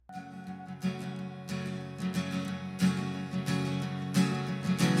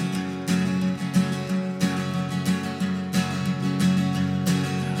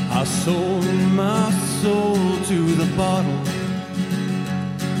I sold my soul to the bottle.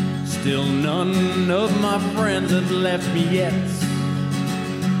 Still none of my friends have left me yet.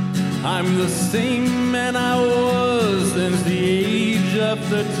 I'm the same man I was since the age of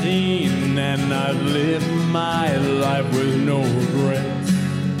 13, and I've lived my life with no regrets.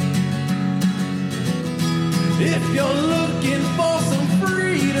 If you're looking for some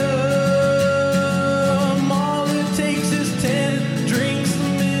freedom, all it takes is 10 drinks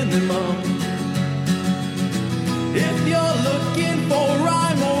minimum. If you're looking for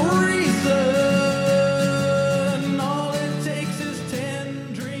rhyme or reason, all it takes is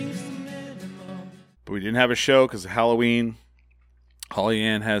 10 drinks minimum. But we didn't have a show because of Halloween. Holly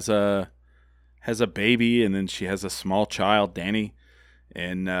Ann has a baby, and then she has a small child, Danny.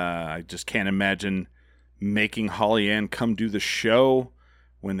 And I just can't imagine making Holly Ann come do the show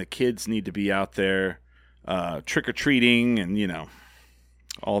when the kids need to be out there trick-or-treating and, you know,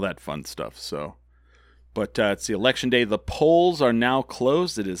 all that fun stuff. So, but it's the election day. The polls are now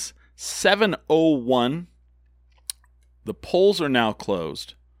closed. It is 7:01. The polls are now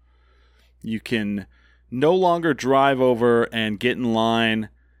closed. You can no longer drive over and get in line.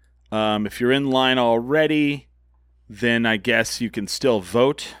 If you're in line already, then I guess you can still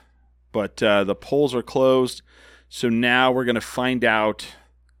vote. But the polls are closed. So now we're going to find out,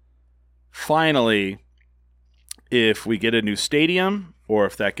 finally, if we get a new stadium or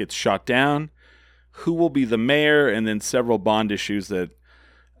if that gets shot down, who will be the mayor, and then several bond issues that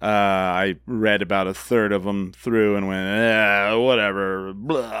I read about a third of them through and went, whatever.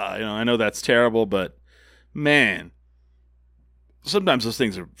 Blah. You know, I know that's terrible, but man, sometimes those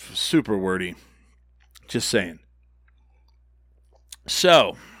things are super wordy. Just saying.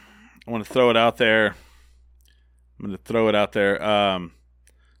 So, I want to throw it out there.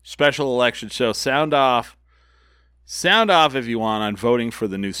 Special election show. Sound off if you want on voting for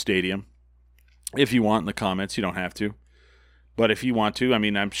the new stadium. If you want in the comments, you don't have to. But if you want to, I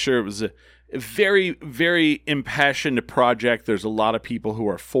mean, I'm sure it was a very, very impassioned project. There's a lot of people who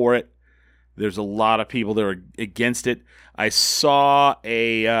are for it. There's a lot of people that are against it. I saw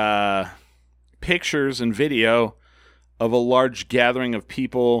pictures and video of a large gathering of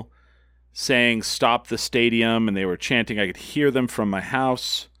people saying stop the stadium, and they were chanting. I could hear them from my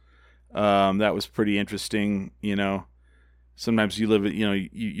house. That was pretty interesting. You know, sometimes you live, you know,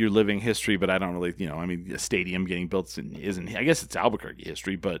 you're living history, but I don't really, you know, I mean, a stadium getting built isn't, I guess it's Albuquerque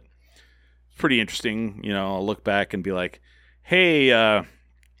history, but it's pretty interesting. You know, I'll look back and be like, hey, I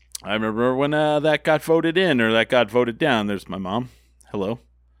remember when that got voted in or that got voted down. There's my mom. Hello.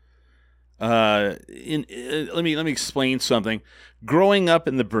 Let me explain something. Growing up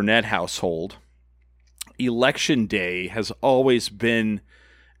in the Burnett household, Election Day has always been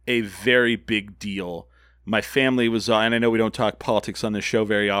a very big deal. My family was, and I know we don't talk politics on this show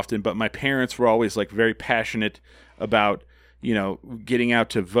very often, but my parents were always like very passionate about, you know, getting out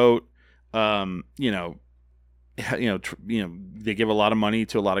to vote. They give a lot of money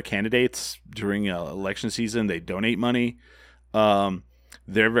to a lot of candidates during election season. They donate money.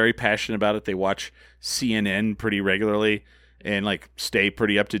 They're very passionate about it. They watch CNN pretty regularly and like stay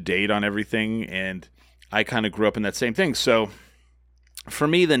pretty up to date on everything. And I kind of grew up in that same thing. So for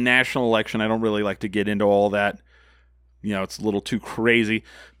me, the national election, I don't really like to get into all that. You know, it's a little too crazy.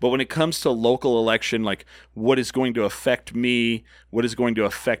 But when it comes to local election, like what is going to affect me, what is going to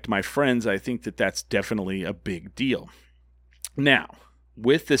affect my friends, I think that that's definitely a big deal. Now,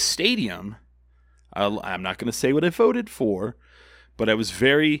 with the stadium, I'm not going to say what I voted for, but I was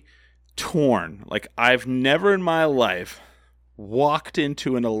very torn. Like, I've never in my life walked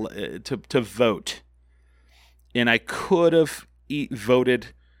into to vote, and I could have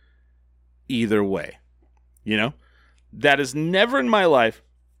voted either way. You know, that has never in my life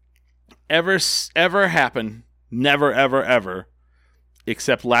ever happened. Never, ever, ever,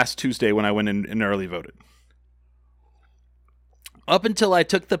 except last Tuesday when I went in and early voted. Up until I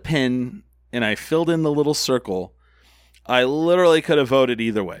took the pen and I filled in the little circle, I literally could have voted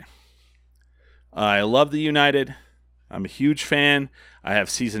either way. I love the United. I'm a huge fan. I have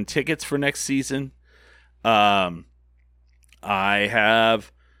season tickets for next season. I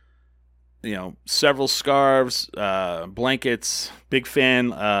have, you know, several scarves, blankets. Big fan.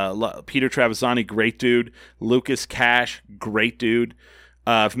 Peter Travisani, great dude. Lucas Cash, great dude.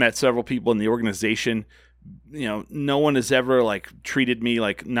 I've met several people in the organization. You know, no one has ever like treated me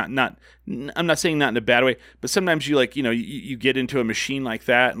like not. I'm not saying not in a bad way, but sometimes you like, you know, you get into a machine like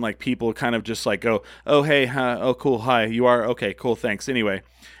that, and like people kind of just like go, oh hey, oh cool, hi, you are okay, cool, thanks. Anyway,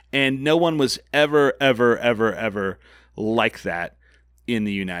 and no one was ever like that in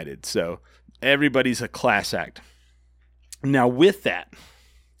the United. So everybody's a class act. Now with that,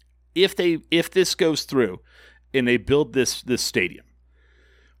 if this goes through and they build this stadium,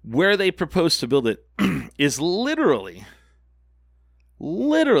 where they propose to build it is literally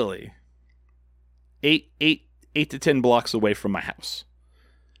 8 to 10 blocks away from my house.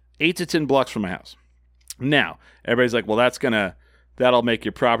 8 to 10 blocks from my house. Now, everybody's like, well, that'll make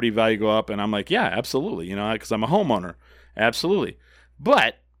your property value go up. And I'm like, yeah, absolutely. You know, because I'm a homeowner. Absolutely.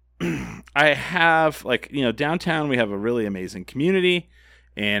 But I have, like, you know, downtown, we have a really amazing community.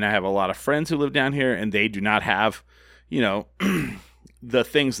 And I have a lot of friends who live down here, and they do not have, you know, the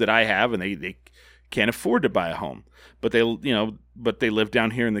things that I have, and they can't afford to buy a home. But they live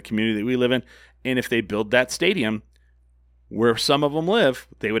down here in the community that we live in. And if they build that stadium where some of them live,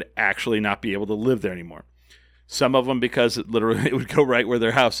 they would actually not be able to live there anymore. Some of them because it would go right where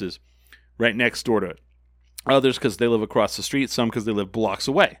their house is, right next door to it. Others because they live across the street. Some because they live blocks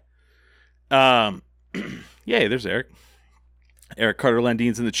away. Yay, there's Eric. Eric Carter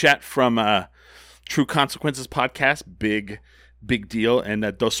Landine's in the chat from True Consequences podcast. Big deal. And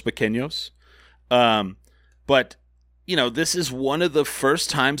Dos Pequeños. But, you know, this is one of the first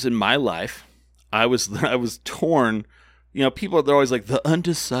times in my life I was torn. You know, they're always like the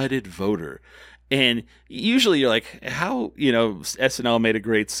undecided voter. And usually you're like, how, you know, SNL made a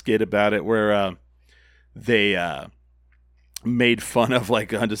great skit about it where they made fun of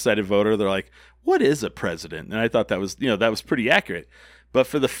like an undecided voter. They're like, what is a president? And I thought that was pretty accurate. But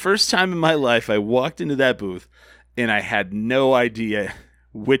for the first time in my life, I walked into that booth and I had no idea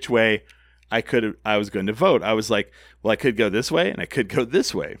which way I was going to vote. I was like, well, I could go this way and I could go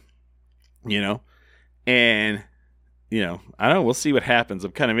this way, you know? And, you know, I don't know. We'll see what happens.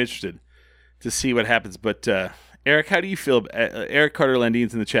 I'm kind of interested to see what happens. But Eric, how do you feel? Eric Carter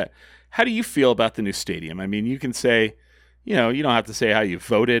Landine's in the chat. How do you feel about the new stadium? I mean, you can say, you know, you don't have to say how you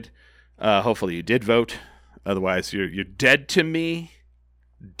voted. Hopefully you did vote. Otherwise, you're dead to me.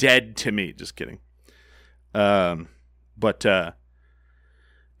 Dead to me. Just kidding. But I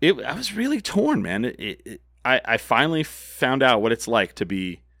was really torn, man. I finally found out what it's like to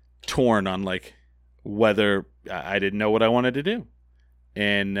be torn on, like, whether I didn't know what I wanted to do.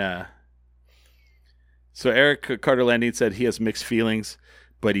 And so Eric Carter Landine said he has mixed feelings,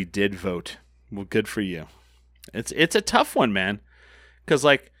 but he did vote. Well, good for you. It's a tough one, man. Because,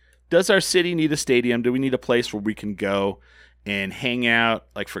 like, does our city need a stadium? Do we need a place where we can go and hang out,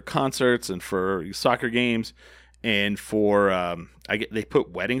 like, for concerts and for soccer games and for they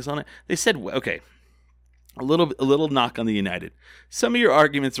put weddings on it? They said, okay, a little knock on the United. Some of your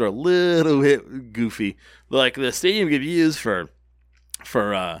arguments are a little bit goofy. Like, the stadium could be used for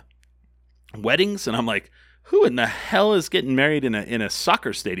weddings, and I'm like, who in the hell is getting married in a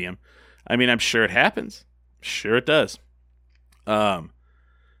soccer stadium? I mean, I'm sure it happens. Sure it does.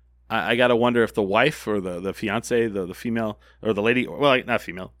 I gotta wonder if the wife or the fiance, the female or the lady, well, not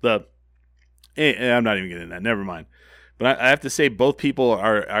female, I'm not even getting into that. Never mind. But I have to say, both people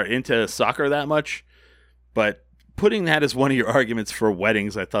are into soccer that much. But putting that as one of your arguments for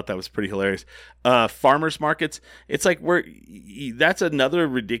weddings, I thought that was pretty hilarious. Farmers markets, it's like that's another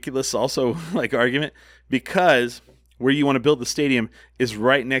ridiculous also like argument, because where you want to build the stadium is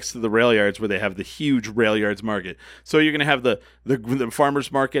right next to the rail yards where they have the huge rail yards market. So you're going to have the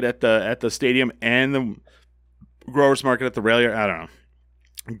farmers market at the stadium and the growers market at the rail yard. I don't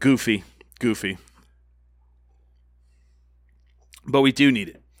know. Goofy. But we do need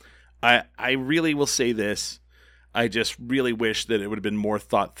it. I really will say this. I just really wish that it would have been more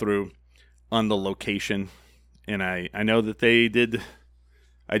thought through on the location. And I know that they did.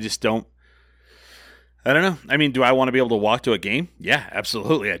 I just don't. I don't know. I mean, do I want to be able to walk to a game? Yeah,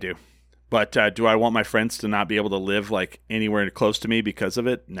 absolutely I do. But do I want my friends to not be able to live like anywhere close to me because of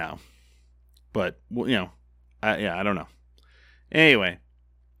it? No. But, you know, I don't know. Anyway,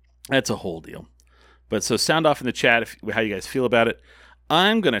 that's a whole deal. But so sound off in the chat how you guys feel about it.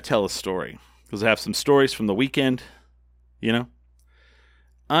 I'm going to tell a story because I have some stories from the weekend, you know.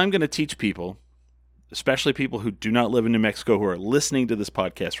 I'm going to teach people, especially people who do not live in New Mexico who are listening to this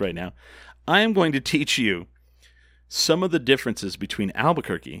podcast right now. I am going to teach you some of the differences between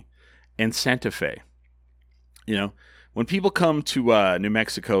Albuquerque and Santa Fe. You know, when people come to New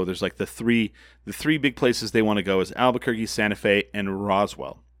Mexico, there's like the three big places they want to go is Albuquerque, Santa Fe, and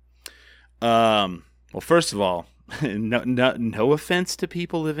Roswell. Well, first of all, no offense to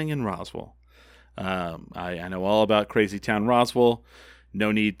people living in Roswell. I know all about Crazy Town Roswell.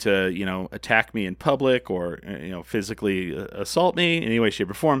 No need to, you know, attack me in public or, you know, physically assault me in any way, shape,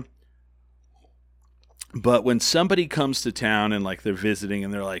 or form. But when somebody comes to town and like they're visiting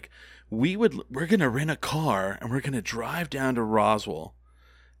and they're like, we're going to rent a car and we're going to drive down to Roswell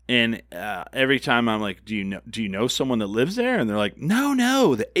And every time I'm like, do you know someone that lives there? And they're like,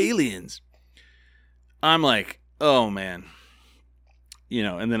 no, the aliens. I'm like, oh man,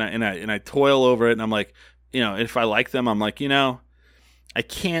 and then I toil over it, and I'm like, if I like them, I'm like, I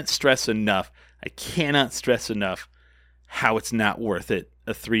cannot stress enough how it's not worth it.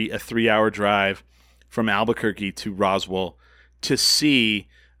 A 3-hour drive from Albuquerque to Roswell to see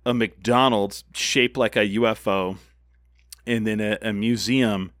a McDonald's shaped like a UFO, and then a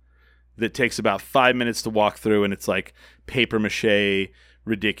museum that takes about 5 minutes to walk through, and it's like paper mache,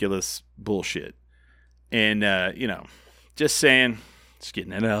 ridiculous bullshit. And, just saying, just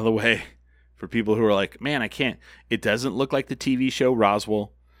getting it out of the way for people who are like, man, I can't. It doesn't look like the TV show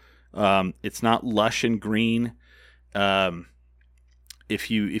Roswell. It's not lush and green. I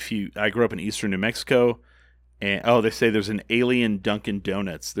grew up in eastern New Mexico, and they say there's an alien Dunkin'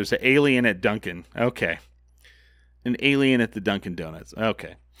 Donuts. There's an alien at Dunkin'. Okay. An alien at the Dunkin' Donuts.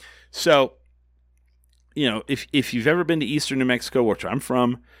 Okay. So, if you've ever been to eastern New Mexico, which I'm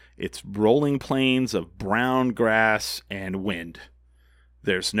from, it's rolling plains of brown grass and wind.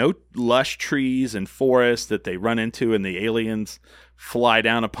 There's no lush trees and forests that they run into and the aliens fly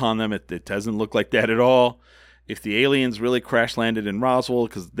down upon them. It doesn't look like that at all. If the aliens really crash landed in Roswell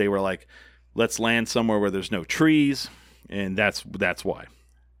because they were like, let's land somewhere where there's no trees, and that's why.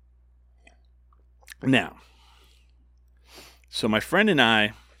 Now, so my friend and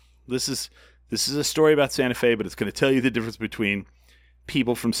I, this is a story about Santa Fe, but it's going to tell you the difference between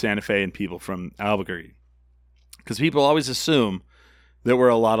people from Santa Fe and people from Albuquerque. Because people always assume that we're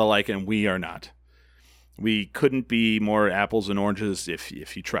a lot alike, and we are not. We couldn't be more apples and oranges if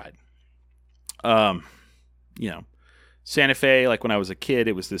you tried. Santa Fe, like when I was a kid,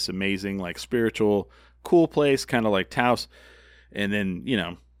 it was this amazing, like spiritual, cool place, kind of like Taos. And then,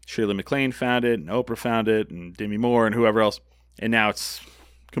 Shirley MacLaine found it, and Oprah found it, and Demi Moore, and whoever else. And now it's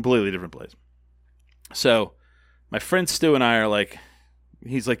a completely different place. So my friend Stu and I are like,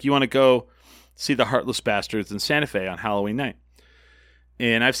 he's like, you want to go see the Heartless Bastards in Santa Fe on Halloween night?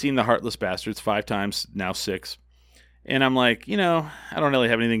 And I've seen the Heartless Bastards 5 times, now 6. And I'm like, I don't really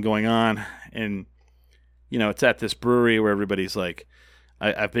have anything going on. And, it's at this brewery where everybody's like,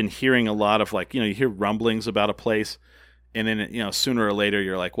 I've been hearing a lot of like, you hear rumblings about a place. And then, sooner or later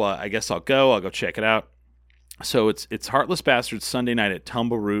you're like, well, I guess I'll go check it out. So it's Heartless Bastards Sunday night at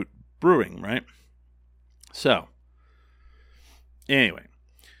Tumbleroot Brewing, right? So, anyway.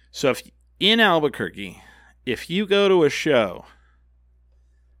 So if in Albuquerque, if you go to a show,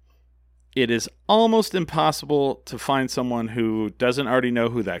 it is almost impossible to find someone who doesn't already know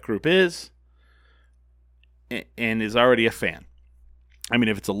who that group is and is already a fan. I mean,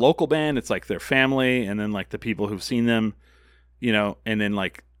 if it's a local band, it's like their family, and then like the people who've seen them, and then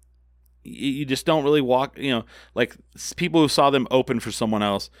like you just don't really walk, like people who saw them open for someone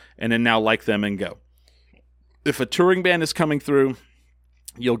else and then now like them and go. If a touring band is coming through,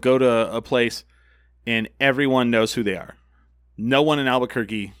 you'll go to a place and everyone knows who they are. No one in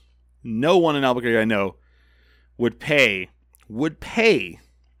Albuquerque I know would pay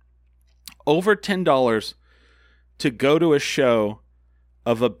over $10 to go to a show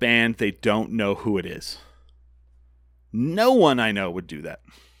of a band they don't know who it is. No one I know would do that.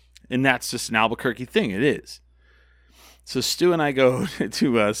 And that's just an Albuquerque thing. It is. So Stu and I go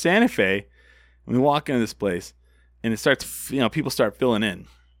to Santa Fe, and we walk into this place, and it starts, people start filling in.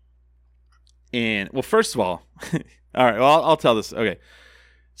 And, well, first of all, all right, well, I'll tell this. Okay.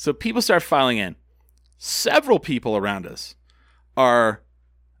 So people start filing in. Several people around us are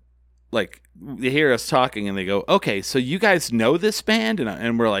like, they hear us talking and they go, okay, so you guys know this band?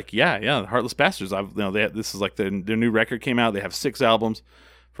 And we're like, yeah, the Heartless Bastards. This is like their new record came out. They have 6 albums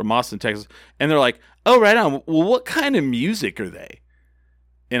from Austin, Texas. And they're like, oh, right on. Well, what kind of music are they?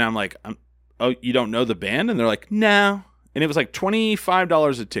 And I'm like, oh, you don't know the band? And they're like, no. And it was like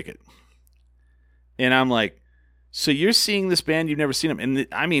 $25 a ticket. And I'm like, so you're seeing this band, you've never seen them. And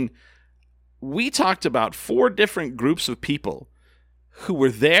I mean, we talked about 4 different groups of people who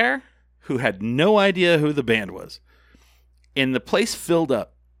were there who had no idea who the band was. And the place filled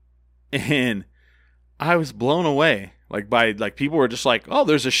up. And I was blown away. Like people were just like, oh,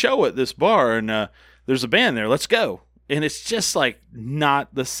 there's a show at this bar and there's a band there. Let's go. And it's just like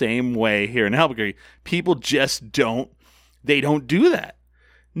not the same way here in Albuquerque. People just don't do that.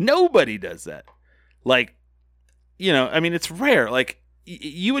 Nobody does that. Like, I mean, it's rare. Like,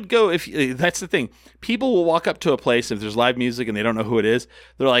 you would go that's the thing. People will walk up to a place if there's live music and they don't know who it is.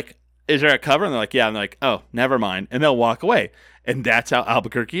 They're like, is there a cover? And they're like, yeah. And they're like, oh, never mind. And they'll walk away. And that's how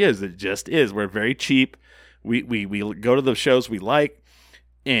Albuquerque is. It just is. We're very cheap. We go to the shows we like,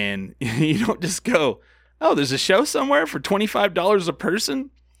 and you don't just go, oh, there's a show somewhere for $25 a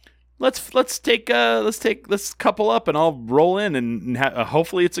person. let's couple up and I'll roll in and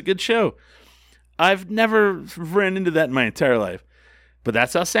hopefully it's a good show. I've never ran into that in my entire life, but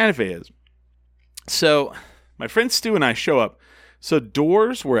that's how Santa Fe is. So my friend Stu and I show up. So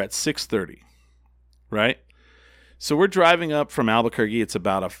doors were at 6:30, right? So we're driving up from Albuquerque. It's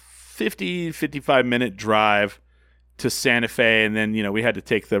about a 55 minute drive to Santa Fe. And then, we had to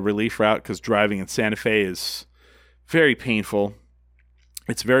take the relief route because driving in Santa Fe is very painful.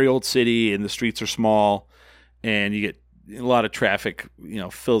 It's very old city and the streets are small and you get a lot of traffic,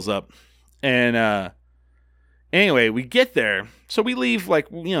 fills up. And anyway, we get there. So we leave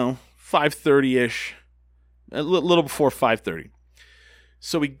 5:30-ish, a little before 5:30.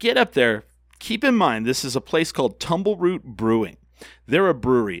 So we get up there. Keep in mind, this is a place called Tumbleroot Brewing. They're a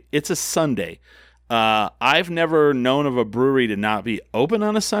brewery. It's a Sunday. I've never known of a brewery to not be open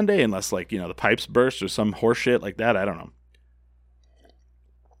on a Sunday unless, the pipes burst or some horse shit like that. I don't know.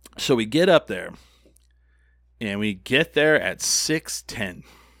 So we get up there, and we get there at 6:10.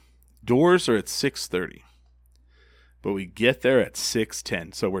 Doors are at 6:30. But we get there at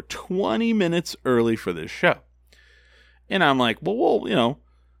 6:10. So we're 20 minutes early for this show. And I'm like, well,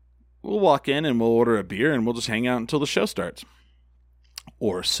 we'll walk in and we'll order a beer and we'll just hang out until the show starts.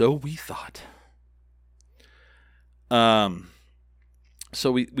 Or so we thought.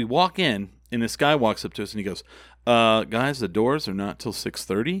 So we walk in and this guy walks up to us and he goes, guys, the doors are not till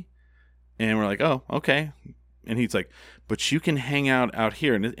 6:30. And we're like, oh, okay. And he's like, but you can hang out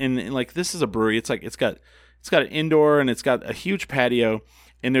here. And this is a brewery. It's got an indoor and it's got a huge patio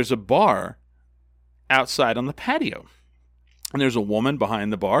and there's a bar outside on the patio. And there's a woman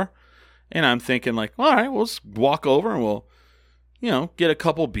behind the bar. And I'm thinking all right, we'll just walk over and we'll, get a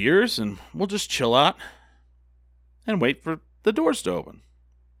couple beers and we'll just chill out and wait for the doors to open.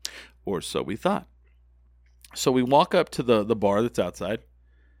 Or so we thought. So we walk up to the bar that's outside.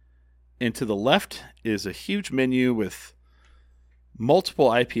 And to the left is a huge menu with multiple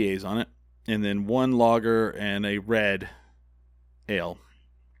IPAs on it. And then one lager and a red ale.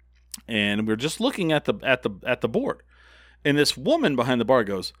 And we're just looking at the board. And this woman behind the bar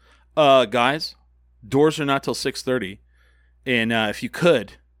goes, guys, doors are not till 6:30. And if you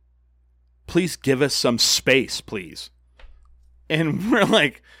could, please give us some space, please. And we're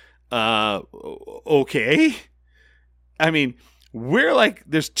like, okay. I mean, we're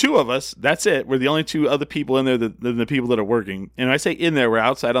there's two of us. That's it. We're the only two other people in there than the people that are working. And when I say in there, we're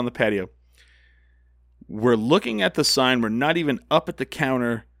outside on the patio. We're looking at the sign. We're not even up at the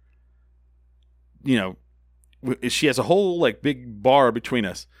counter. She has a whole big bar between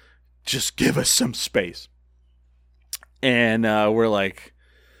us. Just give us some space. And we're like,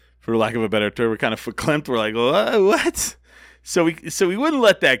 for lack of a better term, we're kind of verklempt. We're like, what? So we wouldn't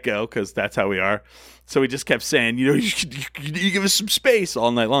let that go because that's how we are. So we just kept saying, you give us some space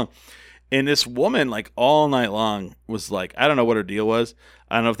all night long. And this woman, all night long, was I don't know what her deal was.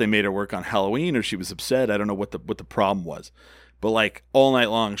 I don't know if they made her work on Halloween or she was upset. I don't know what the problem was. But all night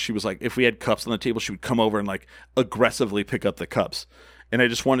long, she was if we had cups on the table, she would come over and aggressively pick up the cups. And I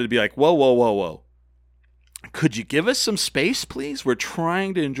just wanted to be whoa. Could you give us some space, please? We're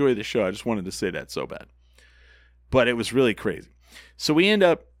trying to enjoy the show. I just wanted to say that so bad. But it was really crazy. So we end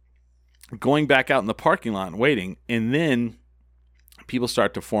up going back out in the parking lot and waiting. And then people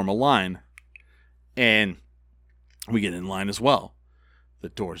start to form a line. And we get in line as well. The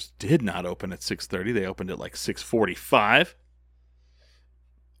doors did not open at 6:30. They opened at 6:45.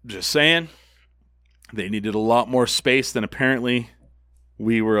 Just saying, they needed a lot more space than apparently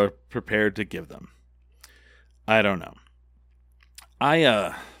we were prepared to give them. I don't know.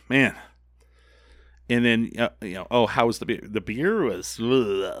 Man. And then, how was the beer? The beer was,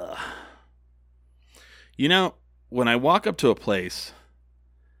 ugh. When I walk up to a place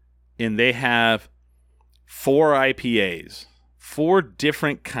and they have 4 IPAs, 4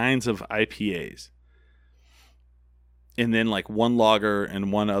 different kinds of IPAs, and then one lager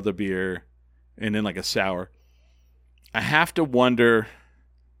and one other beer, and then a sour. I have to wonder,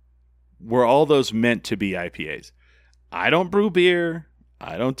 were all those meant to be IPAs? I don't brew beer.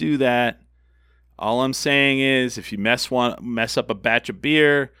 I don't do that. All I'm saying is, if you mess up a batch of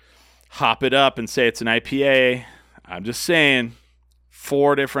beer, hop it up and say it's an IPA. I'm just saying,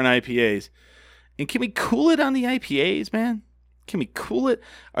 4 different IPAs. And can we cool it on the IPAs, man? Can we cool it?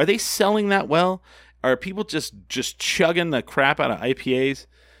 Are they selling that well? Are people just chugging the crap out of IPAs?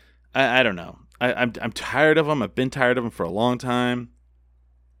 I don't know. I'm tired of them. I've been tired of them for a long time.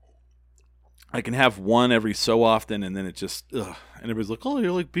 I can have one every so often, and then it just, ugh. And everybody's like, oh,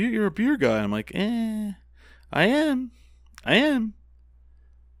 you're a beer guy. And I'm like, I am.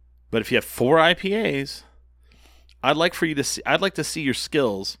 But if you have 4 IPAs, I'd like to see your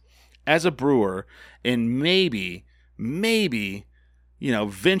skills as a brewer and maybe,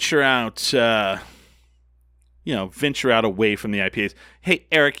 venture out, venture out away from the IPAs. Hey,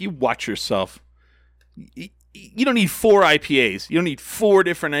 Eric, you watch yourself. You don't need 4 IPAs. You don't need 4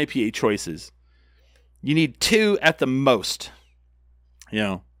 different IPA choices. You need 2 at the most.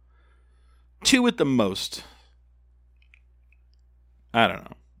 2 at the most. I don't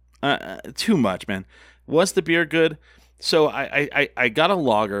know. Too much, man. Was the beer good? So I got a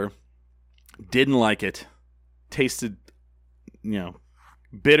lager. Didn't like it. Tasted,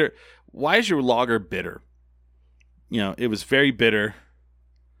 bitter. Why is your lager bitter? It was very bitter.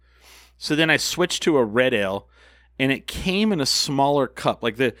 So then I switched to a red ale, and it came in a smaller cup.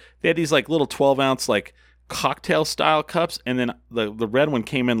 Like they had these like little 12-ounce like cocktail style cups, and then the red one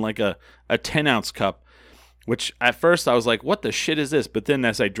came in like a 10-ounce cup, which at first I was like, what the shit is this? But then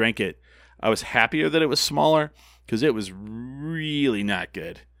as I drank it, I was happier that it was smaller because it was really not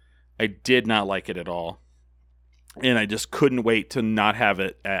good. I did not like it at all. And I just couldn't wait to not have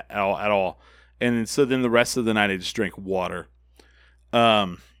it at all. And so then the rest of the night I just drank water.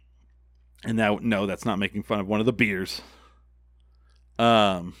 And now, no, that's not making fun of one of the beers.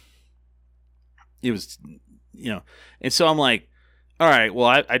 It was, and so I'm like, all right,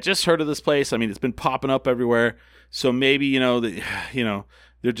 well, I just heard of this place. I mean, it's been popping up everywhere. So maybe, they're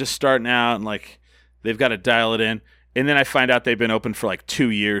just starting out and like they've got to dial it in. And then I find out they've been open for like 2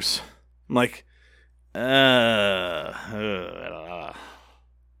 years. I'm like, I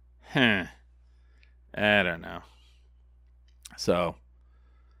don't know. So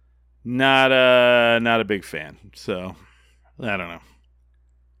not a big fan. So I don't know.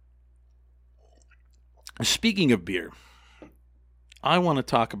 Speaking of beer, I want to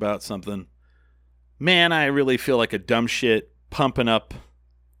talk about something. Man, I really feel like a dumb shit pumping up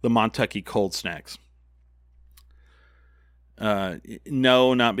the Montucky Cold Snacks.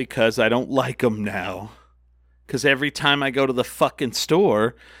 No, not because I don't like them now. Because every time I go to the fucking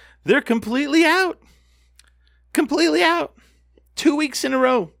store, they're completely out. Completely out. 2 weeks in a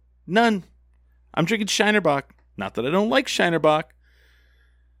row. None. I'm drinking Shinerbach. Not that I don't like Shinerbach.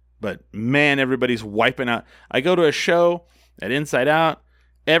 But man, everybody's wiping out. I go to a show at Inside Out.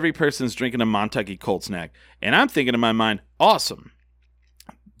 Every person's drinking a Montucky Cold Snack. And I'm thinking in my mind, awesome.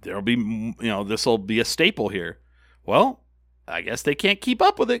 There'll be, this will be a staple here. Well, I guess they can't keep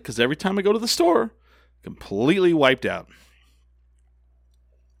up with it because every time I go to the store, completely wiped out.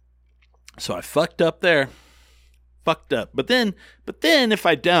 So I fucked up there. Fucked up. But then if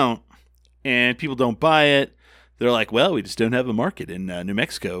I don't and people don't buy it, they're like, well, we just don't have a market in New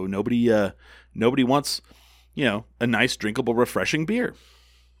Mexico. Nobody wants, a nice, drinkable, refreshing beer.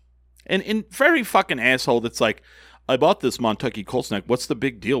 And for every fucking asshole that's like, I bought this Montucky Cold Snack. What's the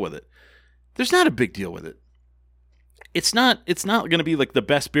big deal with it? There's not a big deal with it. It's not going to be like the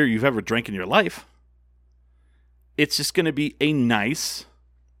best beer you've ever drank in your life. It's just going to be a nice,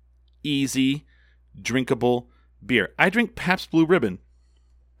 easy, drinkable beer. I drink Pabst Blue Ribbon.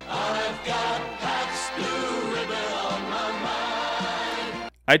 I've got Pabst Blue Ribbon on my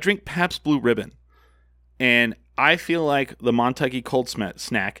mind. I drink Pabst Blue Ribbon. And I feel like the Montucky Cold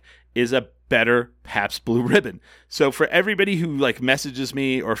Snack is a better Pabst Blue Ribbon. So for everybody who like messages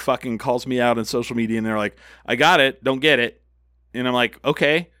me or fucking calls me out on social media and they're like, I got it, don't get it. And I'm like,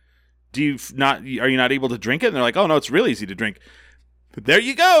 okay, are you not able to drink it? And they're like, oh no, it's really easy to drink. But there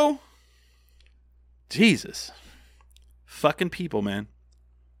you go. Jesus. Fucking people, man.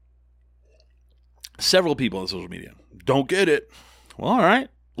 Several people on social media. Don't get it. Well, all right.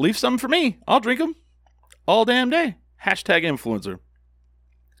 Leave some for me. I'll drink them all damn day. Hashtag influencer.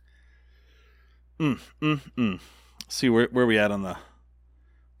 See where we at on the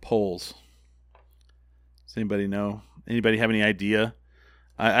polls. Does anybody know? Anybody have any idea?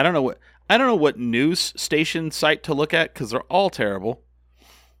 I don't know what news station site to look at because they're all terrible.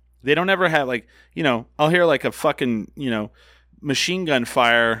 They don't ever have like, I'll hear like a fucking, machine gun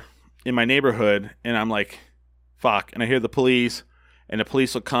fire in my neighborhood and I'm like, fuck. And I hear the police and the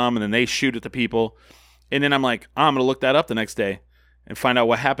police will come and then they shoot at the people. And then I'm like, I'm going to look that up the next day and find out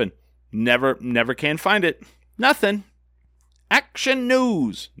what happened. Never can find it. Nothing. Action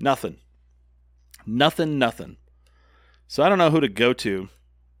news. Nothing. So I don't know who to go to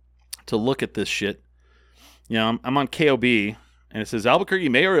look at this shit. I'm on KOB and it says Albuquerque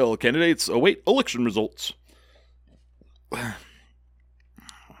mayoral candidates await election results.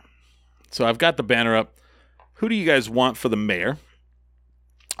 So I've got the banner up. Who do you guys want for the mayor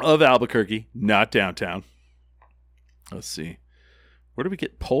of Albuquerque, not downtown? Let's see. Where do we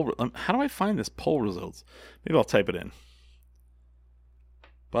get poll? How do I find this poll results? Maybe I'll type it in.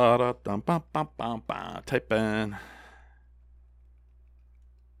 Type in.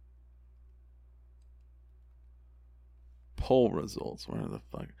 poll results. Where the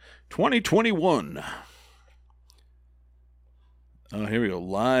fuck? 2021. Oh, here we go.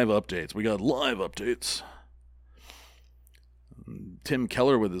 Live updates. We got live updates. Tim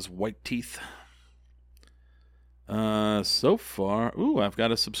Keller with his white teeth. So far, I've got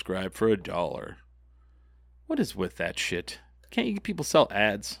to subscribe for $1. What is with that shit? Can't you people sell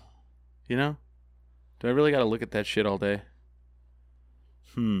ads? You know? Do I really got to look at that shit all day?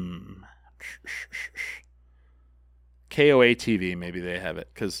 KOA TV, maybe they have it,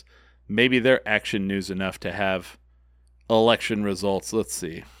 because maybe they're Action News enough to have election results. Let's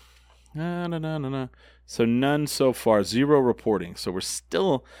see. No. So none so far. 0 reporting. So we're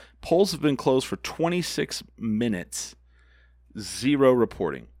still... Polls have been closed for 26 minutes. 0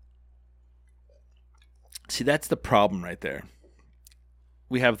 reporting. See, that's the problem right there.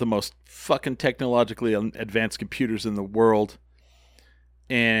 We have the most fucking technologically advanced computers in the world.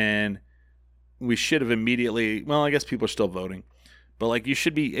 And we should have immediately... Well, I guess people are still voting. But, like, you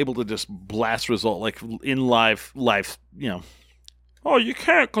should be able to just blast result, like, in live, you know. Oh, you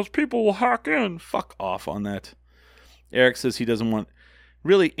can't because people will hack in. Fuck off on that. Eric says he doesn't want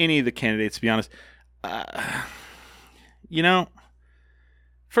really any of the candidates, to be honest. You know,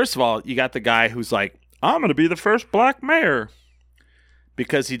 first of all, you got the guy who's like, I'm going to be the first black mayor.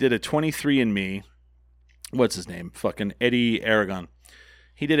 Because he did a 23andMe. What's his name? Fucking Eddie Aragon.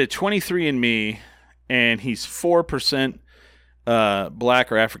 He did a 23andMe, and he's 4%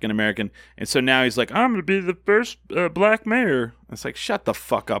 black or African American, and so now he's like, I'm gonna be the first black mayor. It's like, shut the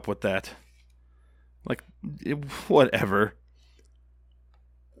fuck up with that. Like, whatever.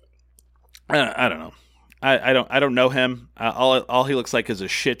 I don't know. I don't know him. All he looks like is a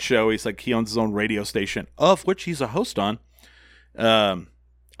shit show. He's like, he owns his own radio station, of which he's a host on. I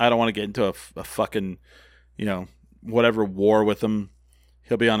don't want to get into a fucking, you know, whatever war with him.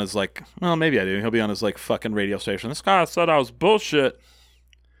 He'll be on his, like, well, maybe I do. He'll be on his, like, fucking radio station. This guy said I was bullshit.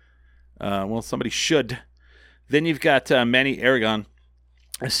 Well, somebody should. Then you've got Manny Aragon.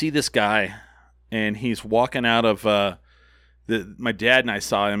 I see this guy, and he's walking out of, my dad and I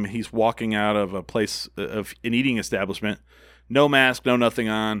saw him. He's walking out of a place, of an eating establishment. No mask, no nothing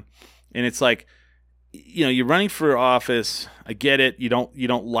on. And it's like, you know, you're running for office. I get it. You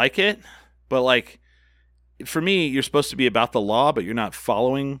don't like it. But, like, for me, you're supposed to be about the law, but you're not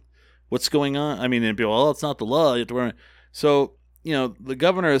following what's going on. I mean, it'd be, well, it's not the law. You have to wear it. So, you know, the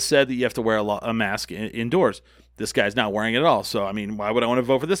governor has said that you have to wear a mask indoors. This guy's not wearing it at all. So, I mean, why would I want to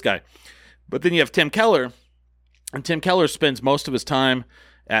vote for this guy? But then you have Tim Keller, and Tim Keller spends most of his time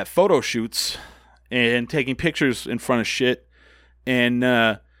at photo shoots and taking pictures in front of shit. And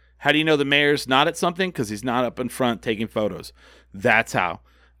how do you know the mayor's not at something? Because he's not up in front taking photos. That's how.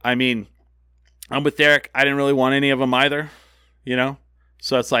 I mean, I'm with Derek. I didn't really want any of them either, you know?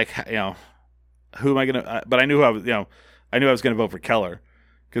 So it's like, you know, who am I going to... but I knew I was going to vote for Keller,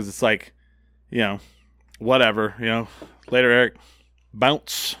 because it's like, you know, whatever, you know. Later, Eric.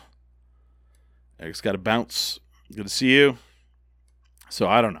 Bounce. Eric's got to bounce. Good to see you. So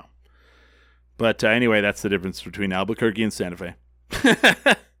I don't know. But anyway, that's the difference between Albuquerque and Santa Fe.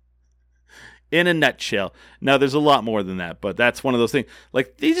 In a nutshell. Now, there's a lot more than that, but that's one of those things.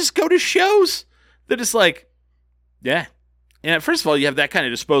 Like, they just go to shows. They're just like, yeah. And first of all, you have that kind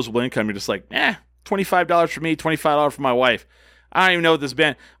of disposable income. You're just like, $25 for me, $25 for my wife. I don't even know what this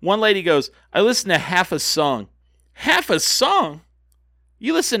band... One lady goes, I listen to half a song. Half a song?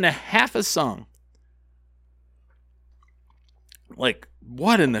 You listen to half a song. Like,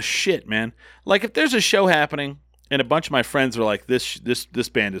 what in the shit, man? Like, if there's a show happening and a bunch of my friends are like, this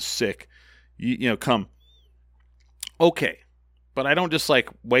band is sick, you know, come. Okay. But I don't just, like,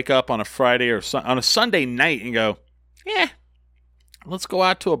 wake up on a Friday or on a Sunday night and go, let's go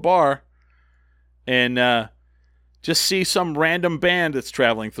out to a bar and just see some random band that's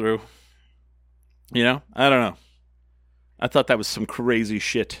traveling through. You know? I don't know. I thought that was some crazy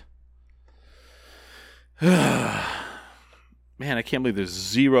shit. Man, I can't believe there's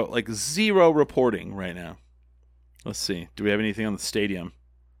zero reporting right now. Let's see. Do we have anything on the stadium?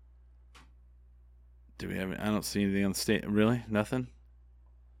 I don't see anything on the stadium. Really? Nothing?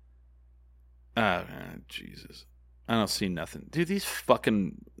 Oh, Jesus. I don't see nothing. Dude, the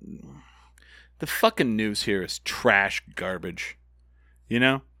fucking news here is trash garbage. You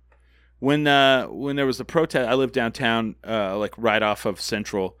know? When there was a protest, I lived downtown, like right off of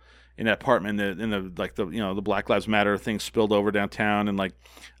Central, in an apartment, the Black Lives Matter thing spilled over downtown, and like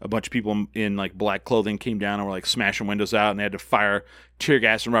a bunch of people in like black clothing came down and were like smashing windows out, and they had to fire tear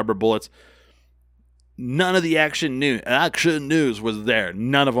gas and rubber bullets. None of the action news was there.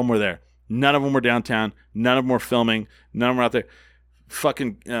 None of them were there. None of them were downtown. None of them were filming. None of them were out there.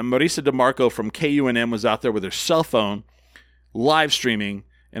 Fucking Marisa DeMarco from KUNM was out there with her cell phone, live streaming,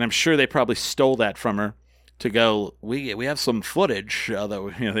 and I'm sure they probably stole that from her to go, we have some footage that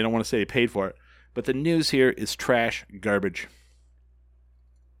they don't want to say they paid for it. But the news here is trash garbage.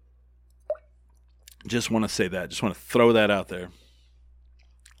 Just want to say that. Just want to throw that out there.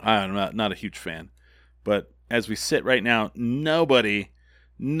 I'm not a huge fan. But as we sit right now, no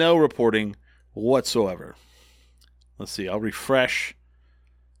reporting whatsoever. Let's see. I'll refresh.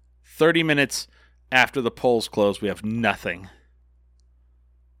 30 minutes after the polls close, we have nothing.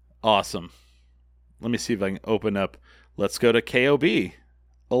 Awesome. Let me see if I can open up. Let's go to KOB.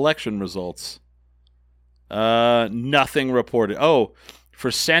 Election results. Nothing reported. Oh,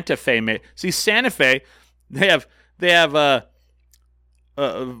 for Santa Fe. See, Santa Fe, they have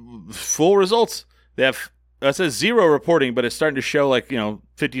full results. They have, it says 0 reporting, but it's starting to show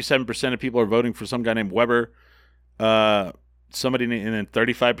 57% of people are voting for some guy named Weber. Somebody, and then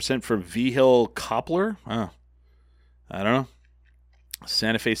 35% for Vigil Koppler. Oh, I don't know.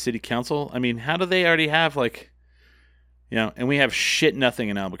 Santa Fe City Council. I mean, how do they already have and we have shit nothing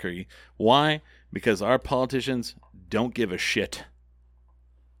in Albuquerque. Why? Because our politicians don't give a shit.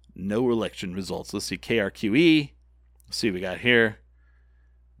 No election results. Let's see, KRQE. Let's see what we got here.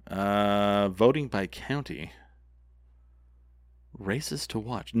 Voting by county. Races to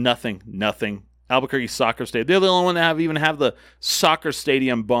watch. Nothing. Albuquerque Soccer Stadium. They're the only one that even have the soccer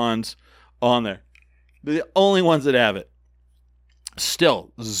stadium bonds on there. They're the only ones that have it.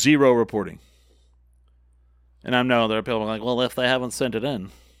 Still, 0 reporting. And I know there are people like, well, if they haven't sent it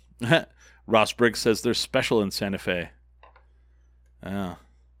in. Ross Briggs says they're special in Santa Fe. How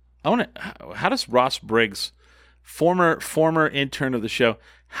does Ross Briggs, former intern of the show,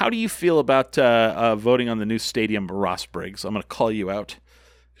 how do you feel about voting on the new stadium, Ross Briggs? I'm going to call you out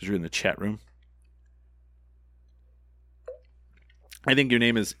because you're in the chat room. I think your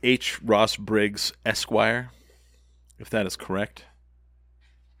name is H. Ross Briggs Esquire, if that is correct.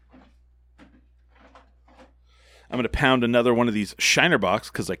 I'm going to pound another one of these Shiner Box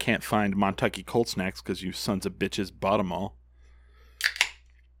because I can't find Montucky Cold Snacks because you sons of bitches bought them all.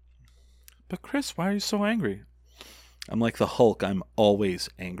 But Chris, why are you so angry? I'm like the Hulk. I'm always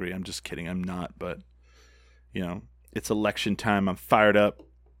angry. I'm just kidding. I'm not. But, it's election time. I'm fired up.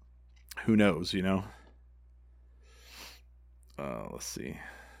 Who knows, Let's see.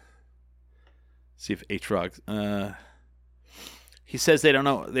 See if H-Rog... He says they don't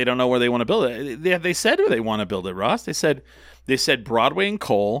know where they want to build it. They said where they want to build it, Ross. They said Broadway and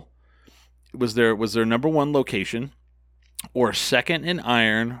Cole was their number one location, or second in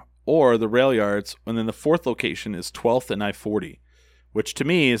Iron, or the rail yards, and then the fourth location is 12th and I-40, which to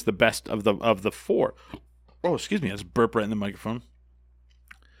me is the best of the four. Oh, excuse me, I just burped right in the microphone.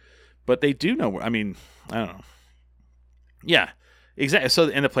 But they do know where. I mean, I don't know. Yeah, exactly. So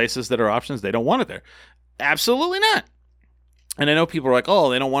in the places that are options, they don't want it there. Absolutely not. And I know people are like, oh,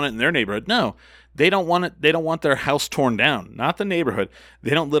 they don't want it in their neighborhood. No, they don't want it. They don't want their house torn down, not the neighborhood.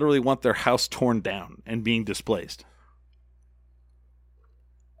 They don't literally want their house torn down and being displaced.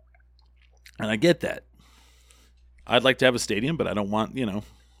 And I get that. I'd like to have a stadium, but I don't want, Well,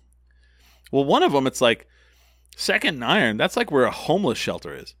 one of them, it's like Second and Iron. That's like where a homeless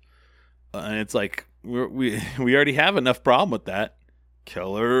shelter is. And it's like we already have enough problem with that.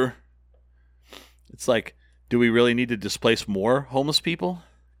 Killer. It's like, do we really need to displace more homeless people?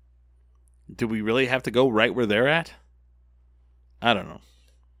 Do we really have to go right where they're at? I don't know.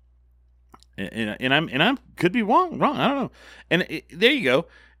 And I'm could be wrong. I don't know. And there you go.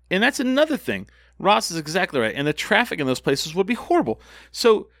 And that's another thing. Ross is exactly right. And the traffic in those places would be horrible.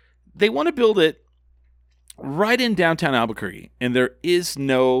 So they want to build it right in downtown Albuquerque, and there is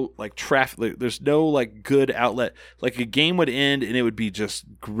no traffic. There's no good outlet. Like a game would end and it would be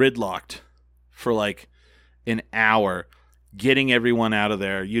just gridlocked for an hour, getting everyone out of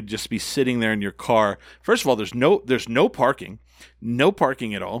there. You'd just be sitting there in your car. First of all, there's no parking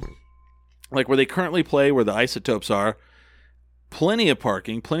at all. Like where they currently play, where the Isotopes are, plenty of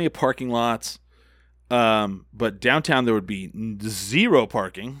parking lots. But downtown there would be 0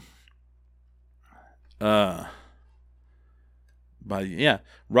 parking. Ross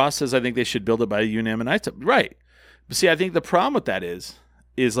says I think they should build it by UNM and Isotope. Right. But see, I think the problem with that is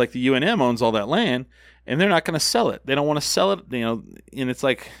the UNM owns all that land, and they're not going to sell it. They don't want to sell it, and it's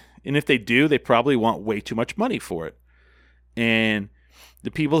and if they do, they probably want way too much money for it. And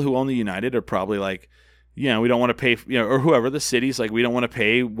the people who own the United are probably we don't want to pay, or whoever, the city's we don't want to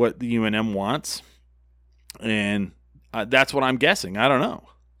pay what the UNM wants. And that's what I'm guessing. I don't know.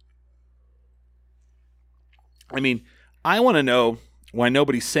 I mean, I want to know why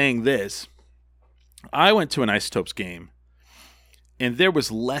nobody's saying this. I went to an Isotopes game, and there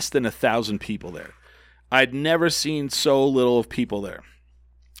was less than 1,000 people there. I'd never seen so little of people there.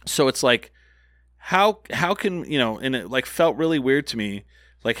 So it's like, how can, and it like felt really weird to me.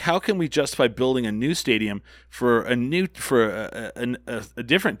 Like, how can we justify building a new stadium for a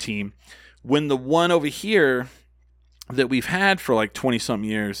different team when the one over here that we've had for like 20 something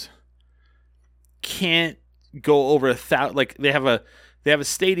years can't go over 1,000? Like, they have a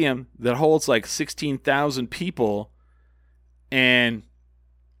stadium that holds like 16,000 people, and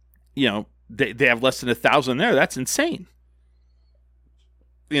they have less than 1,000 there. That's insane.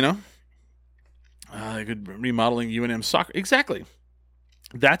 Good remodeling UNM soccer. Exactly.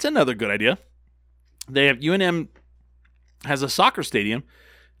 That's another good idea. They have UNM has a soccer stadium.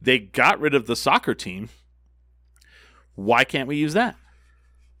 They got rid of the soccer team. Why can't we use that?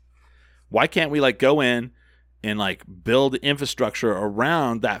 Why can't we like go in and like build infrastructure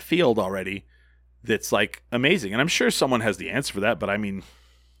around that field already that's like amazing? And I'm sure someone has the answer for that, but I mean,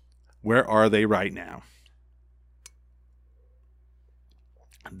 where are they right now?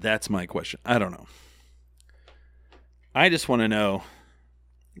 That's my question. I don't know. I just want to know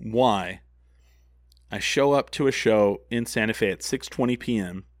why I show up to a show in Santa Fe at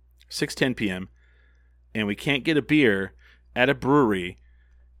 6:10 p.m., and we can't get a beer at a brewery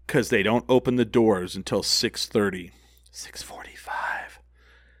because they don't open the doors until 6:30, 6:45.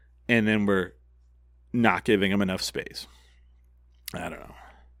 And then we're not giving them enough space. I don't know.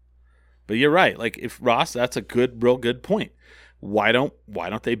 But you're right. Like, if Ross, that's a real good point. Why don't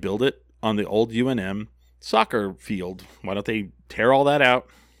they build it on the old UNM soccer field? Why don't they tear all that out?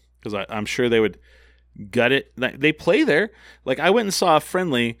 Because I'm sure they would gut it. They play there. Like, I went and saw a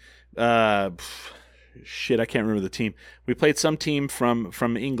friendly. I can't remember the team. We played some team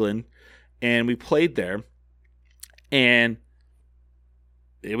from England, and we played there, and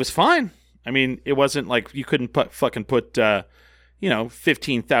it was fine. I mean, it wasn't like you couldn't put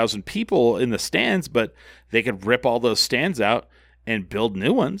 15,000 people in the stands, but they could rip all those stands out and build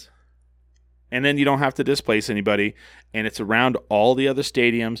new ones. And then you don't have to displace anybody, and it's around all the other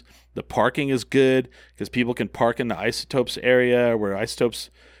stadiums. The parking is good because people can park in the Isotopes area where Isotopes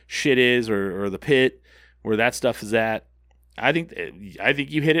shit is, or the pit where that stuff is at. I think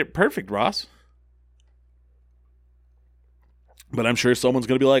you hit it perfect, Ross. But I'm sure someone's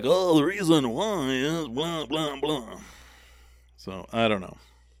going to be like, oh, the reason why is blah, blah, blah. So, I don't know.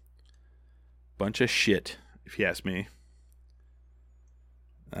 Bunch of shit, if you ask me.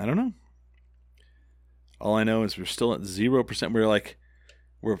 I don't know. All I know is we're still at 0%.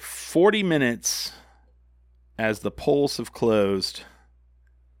 We're 40 minutes as the polls have closed,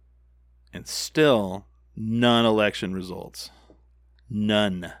 and still none election results.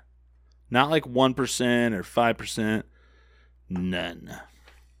 None. Not like 1% or 5%. None.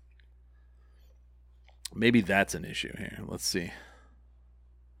 Maybe that's an issue here. Let's see.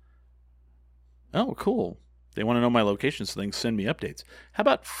 Oh, cool. They want to know my location, so they can send me updates. How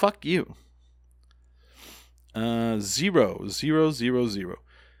about fuck you? 0.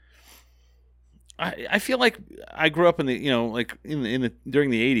 I feel like I grew up in the, during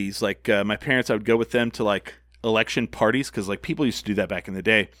the 80s, like my parents, I would go with them to like election parties because like people used to do that back in the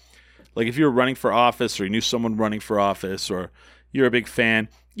day. Like if you were running for office or you knew someone running for office or you're a big fan,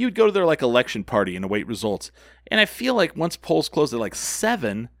 you would go to their like election party and await results. And I feel like once polls closed at like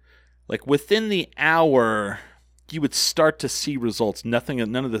 7, like within the hour, you would start to see results. None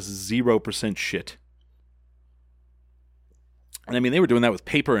of this 0% shit. And I mean, they were doing that with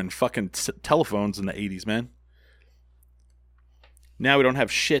paper and fucking telephones in the 80s, man. Now we don't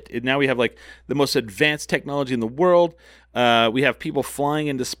have shit. Now we have like the most advanced technology in the world. We have people flying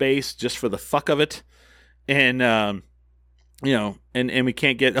into space just for the fuck of it. And, and we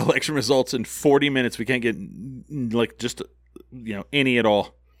can't get election results in 40 minutes. We can't get like just, any at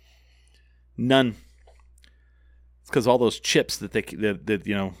all. None. It's because all those chips that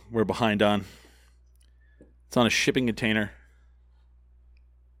we're behind on. It's on a shipping container.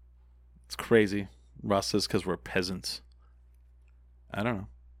 It's crazy. Ross says because we're peasants. I don't know.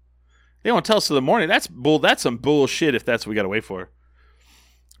 They won't tell us till the morning. That's some bullshit. If that's what we got to wait for.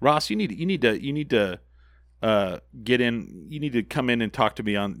 Ross, you need to get in. You need to come in and talk to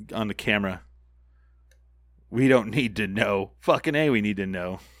me on the camera. We don't need to know. Fucking A, we need to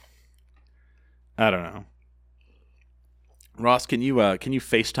know. I don't know. Ross, can you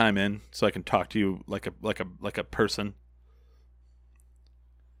FaceTime in so I can talk to you like a person?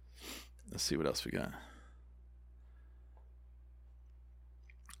 Let's see what else we got.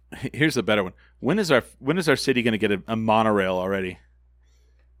 Here's a better one. When is our city going to get a monorail already?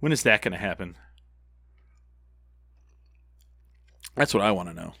 When is that going to happen? That's what I want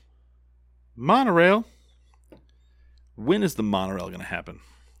to know. Monorail. When is the monorail going to happen?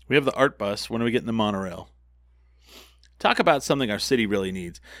 We have the art bus. When are we getting the monorail? Talk about something our city really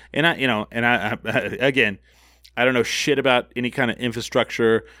needs. And I again, I don't know shit about any kind of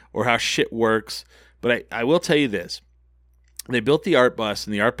infrastructure or how shit works, but I will tell you this. They built the art bus,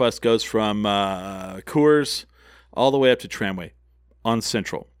 and the art bus goes from Coors all the way up to Tramway on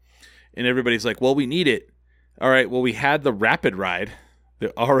Central. And everybody's like, well, we need it. All right, well, we had the Rapid Ride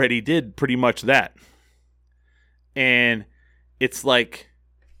that already did pretty much that. And it's like,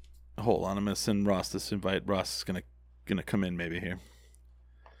 hold on, I'm going to send Ross this invite. Ross is going to come in maybe here.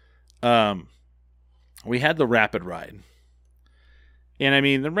 We had the Rapid Ride. And I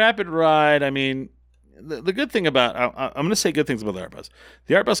mean, the Rapid Ride, I mean, the good thing about, I'm going to say good things about the art bus.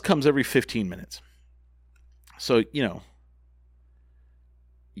 The art bus comes every 15 minutes. So, you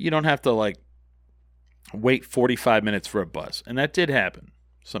don't have to like wait 45 minutes for a bus. And that did happen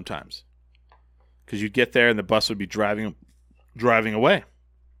sometimes. Because you'd get there and the bus would be driving away.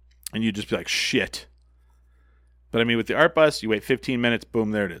 And you'd just be like, shit. But I mean, with the art bus, you wait 15 minutes,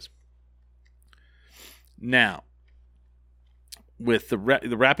 boom, there it is. Now, with the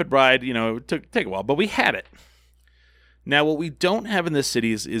Rapid Ride, it would take a while, but we had it. Now, what we don't have in this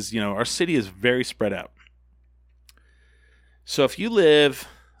city is our city is very spread out. So if you live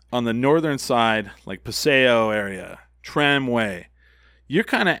on the northern side, like Paseo area, Tramway, you're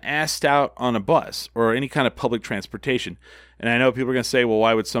kind of assed out on a bus or any kind of public transportation. And I know people are going to say, well,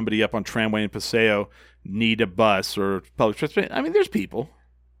 why would somebody up on Tramway and Paseo need a bus or public transportation? I mean, there's people.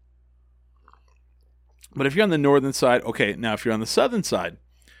 But if you're on the northern side, okay, now if you're on the southern side,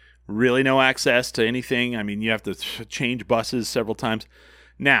 really no access to anything. I mean, you have to change buses several times.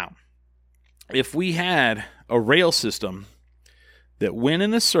 Now, if we had a rail system that went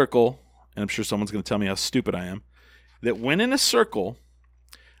in a circle, and I'm sure someone's going to tell me how stupid I am, that went in a circle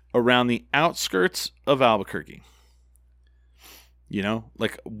around the outskirts of Albuquerque,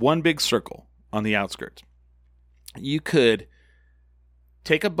 like one big circle on the outskirts, you could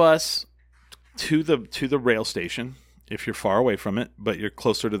take a bus to the rail station if you're far away from it, but you're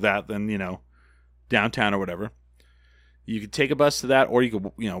closer to that than, downtown or whatever. You could take a bus to that, or you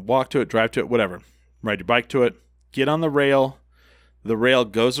could, walk to it, drive to it, whatever. Ride your bike to it, get on the rail. The rail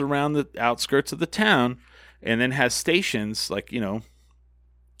goes around the outskirts of the town and then has stations like, you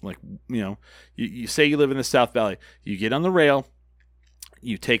say you live in the South Valley. You get on the rail,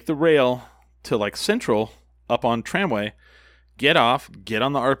 you take the rail to like Central up on Tramway, get off, get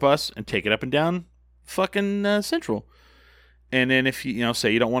on the art bus, and take it up and down fucking Central. And then if you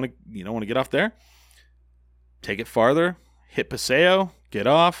say you don't want to get off there, take it farther, hit Paseo, get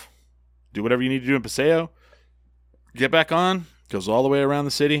off, do whatever you need to do in Paseo, get back on, goes all the way around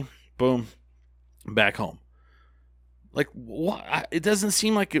the city, boom, back home. Like, what? It doesn't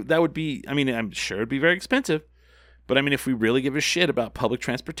seem like that would be, I mean, I'm sure it'd be very expensive, but I mean, if we really give a shit about public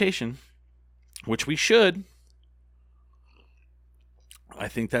transportation, which we should, I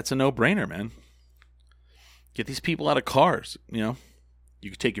think that's a no-brainer, man. Get these people out of cars, You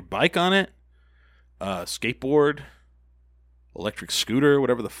could take your bike on it, skateboard, electric scooter,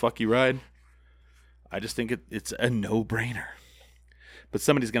 whatever the fuck you ride. I just think it's a no-brainer. But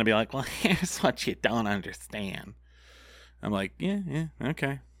somebody's going to be like, well, here's what you don't understand. I'm like, yeah,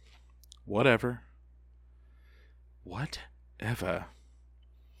 okay. Whatever.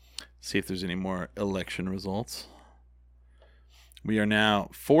 See if there's any more election results. We are now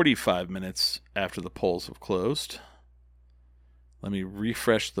 45 minutes after the polls have closed. Let me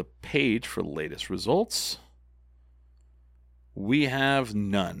refresh the page for the latest results. We have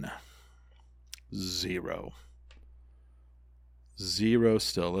none. 0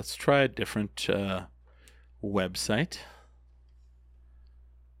 still. Let's try a different website.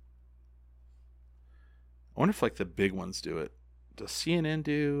 I wonder if like the big ones do it. Does CNN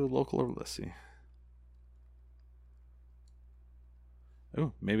do local or let's see.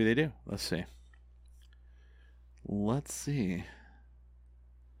 Oh, maybe they do. Let's see.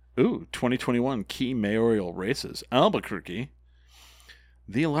 Ooh, 2021 key mayoral races. Albuquerque,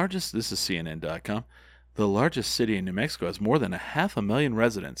 the largest, this is CNN.com, the largest city in New Mexico has more than 500,000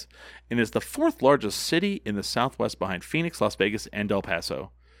 residents and is the fourth largest city in the Southwest behind Phoenix, Las Vegas, and El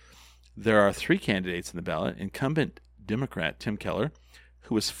Paso. There are 3 candidates in the ballot. Incumbent Democrat Tim Keller,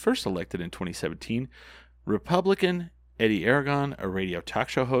 who was first elected in 2017, Republican Eddie Aragon, a radio talk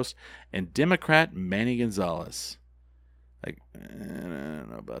show host, and Democrat Manny Gonzalez. I don't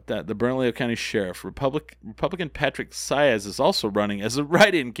know about that. The Bernalillo County Sheriff, Republican Patrick Saez is also running as a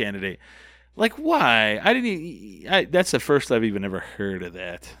write-in candidate. Like, why? That's the first I've even ever heard of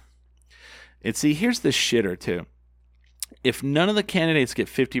that. And see, here's the shitter, too. If none of the candidates get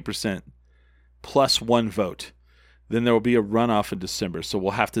 50% plus 1 vote, then there will be a runoff in December. So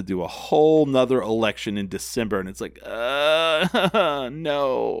we'll have to do a whole nother election in December. And it's like,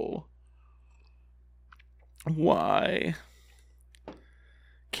 no. Why?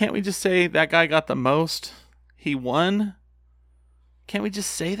 Can't we just say that guy got the most? He won? Can't we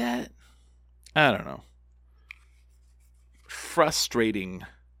just say that? I don't know. Frustrating.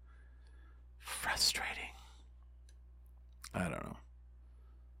 I don't know.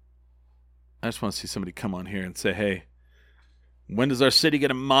 I just want to see somebody come on here and say, hey, when does our city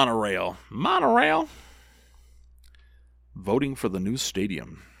get a monorail? Monorail? Voting for the new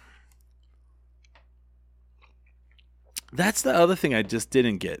stadium. That's the other thing I just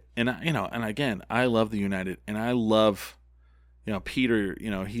didn't get. And and again, I love the United, and I love, Peter,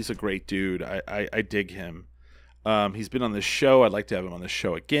 he's a great dude. I dig him. He's been on this show. I'd like to have him on the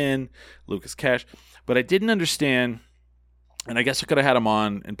show again. Lucas Cash. But I didn't understand, and I guess I could have had him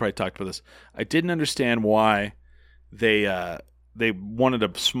on and probably talked about this. I didn't understand why they wanted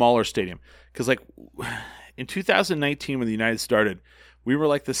a smaller stadium. Because in 2019 when the United started, we were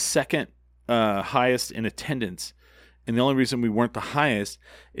like the second highest in attendance. And the only reason we weren't the highest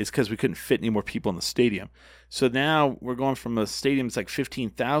is because we couldn't fit any more people in the stadium. So now we're going from a stadium that's like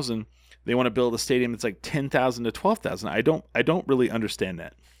 15,000. They want to build a stadium that's like 10,000 to 12,000. I don't really understand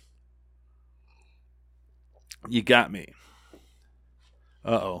that. You got me.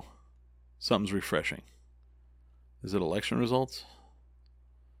 Uh-oh. Something's refreshing. Is it election results?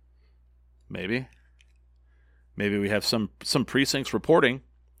 Maybe. Maybe we have some precincts reporting.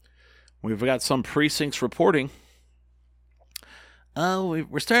 We've got some precincts reporting.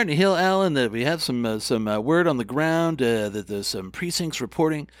 We're starting to hear, Alan, that we have some word on the ground that there's some precincts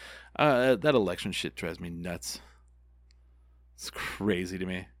reporting. That election shit drives me nuts. It's crazy to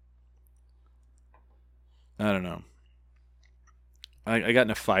me. I don't know. I got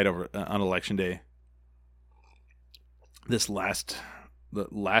in a fight over on election day. Last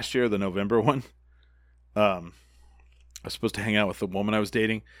year, the November one. I was supposed to hang out with the woman I was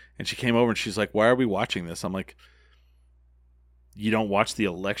dating, and she came over and she's like, "Why are we watching this?" I'm like, "You don't watch the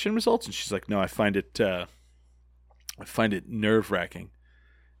election results?" And she's like, "No, I find it nerve-wracking."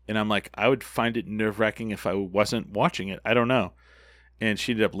 And I'm like, "I would find it nerve-wracking if I wasn't watching it. I don't know." And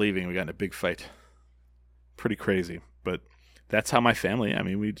she ended up leaving. We got in a big fight. Pretty crazy, but that's how my family. I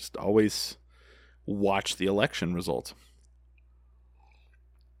mean, we just always watch the election results.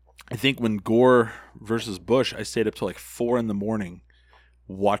 I think when Gore versus Bush, I stayed up till like 4 a.m.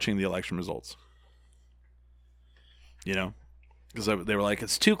 watching the election results. Because they were like,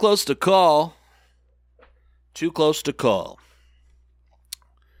 it's too close to call. Too close to call.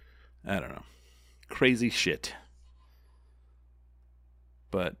 I don't know. Crazy shit.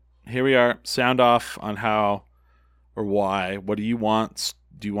 But here we are. Sound off on how or why. What do you want?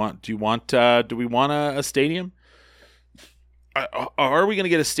 Do we want a stadium? Are we going to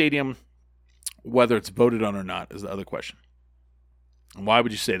get a stadium whether it's voted on or not is the other question. Why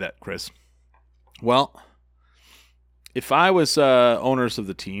would you say that, Chris? Well, if I was owners of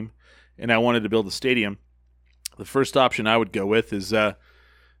the team and I wanted to build a stadium, the first option I would go with is, let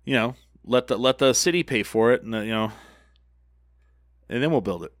the city pay for it, and and then we'll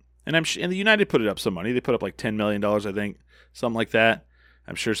build it. And and the United put it up some money. They put up like $10 million, I think, something like that.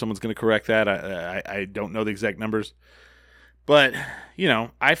 I'm sure someone's going to correct that. I don't know the exact numbers. But,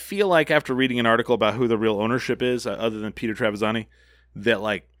 I feel like after reading an article about who the real ownership is, other than Peter Travisani, that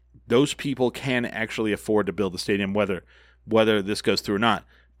like those people can actually afford to build the stadium, whether this goes through or not.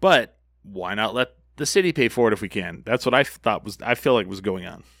 But why not let the city pay for it if we can? That's what I feel like was going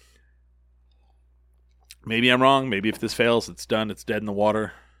on. Maybe I'm wrong. Maybe if this fails, it's done. It's dead in the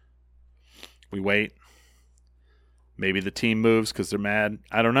water. We wait. Maybe the team moves because they're mad.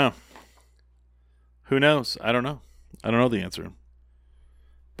 I don't know. Who knows? I don't know. I don't know the answer.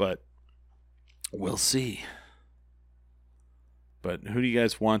 But we'll see. But who do you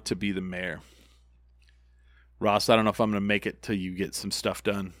guys want to be the mayor? Ross, I don't know if I'm going to make it till you get some stuff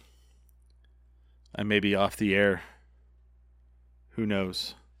done. I may be off the air. Who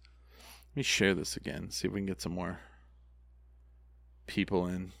knows? Let me share this again. See if we can get some more people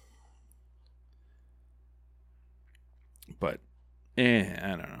in. But, I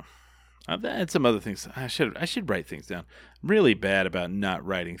don't know. I've had some other things. I should write things down. I'm really bad about not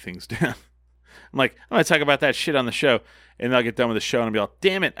writing things down. I'm like, I'm going to talk about that shit on the show. And then I'll get done with the show and I'll be like,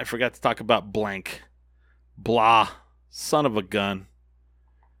 damn it, I forgot to talk about blank. Blah. Son of a gun.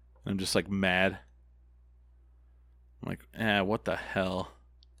 And I'm just like mad. I'm like, what the hell?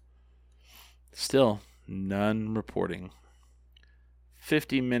 Still, none reporting.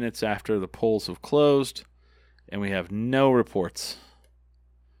 50 minutes after the polls have closed, and we have no reports.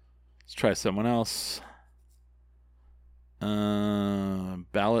 Let's try someone else.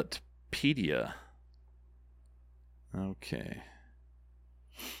 Ballotpedia. Okay.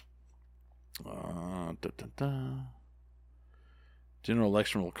 General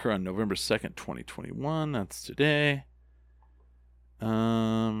election will occur on November 2nd, 2021. That's today.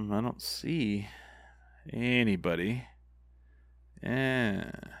 I don't see anybody. I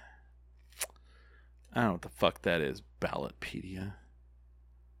don't know what the fuck that is. Ballotpedia.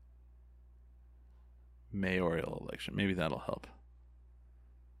 Mayoral election. Maybe that'll help.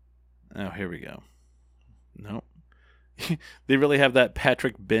 Oh, here we go. Nope. They really have that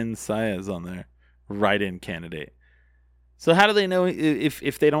Patrick Ben Saez on there. Write-in candidate. So how do they know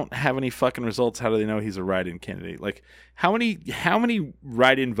if they don't have any fucking results? How do they know he's a write-in candidate? Like how many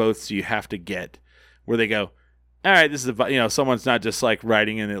write-in votes do you have to get where they go, all right, this is someone's not just like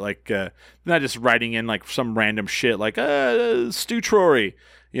writing in it like not just writing in like some random shit like Stu Trory,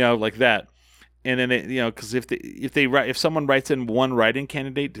 like that. And then because if someone writes in one write-in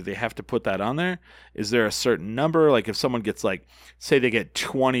candidate, do they have to put that on there? Is there a certain number? Like if someone gets like, say they get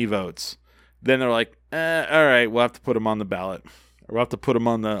 20 votes, then they're like, all right, we'll have to put them on the ballot, or we'll have to put them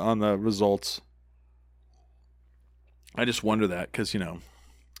on the results. I just wonder that because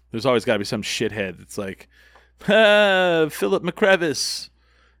there's always got to be some shithead that's like, Philip McCrevis,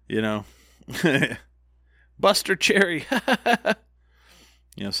 Buster Cherry.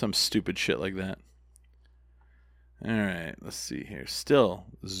 Some stupid shit like that. All right, let's see here. Still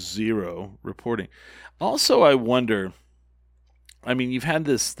zero reporting. Also, I wonder, you've had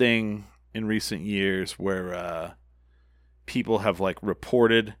this thing in recent years where people have like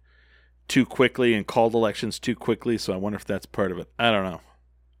reported too quickly and called elections too quickly, so I wonder if that's part of it. I don't know.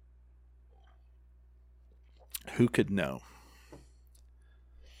 Who could know?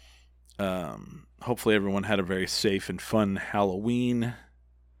 Hopefully everyone had a very safe and fun Halloween.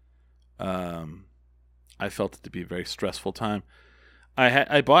 I felt it to be a very stressful time.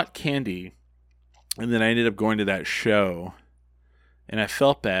 I bought candy, and then I ended up going to that show, and I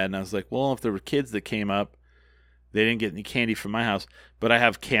felt bad, and I was like, well, if there were kids that came up, they didn't get any candy from my house, but I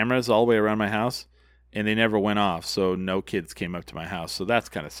have cameras all the way around my house, and they never went off, so no kids came up to my house, so that's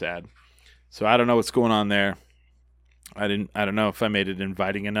kind of sad. So I don't know what's going on there. I don't know if I made it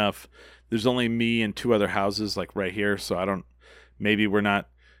inviting enough. There's only me and two other houses like right here, so maybe we're not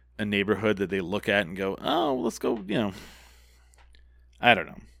a neighborhood that they look at and go, oh, let's go, I don't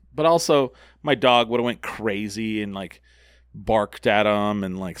know. But also my dog would have went crazy and like barked at them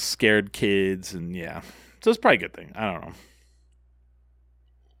and like scared kids, and yeah. So it's probably a good thing. I don't know.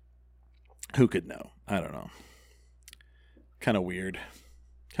 Who could know? I don't know. Kind of weird.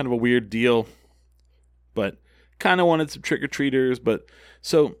 Kind of a weird deal. But kind of wanted some trick-or-treaters. But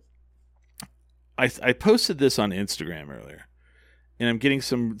so I posted this on Instagram earlier, and I'm getting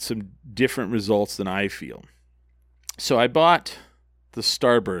some different results than I feel. So I bought the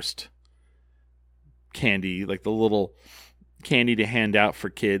Starburst candy, like the little candy to hand out for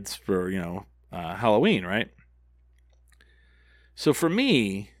kids for, Halloween, right? So for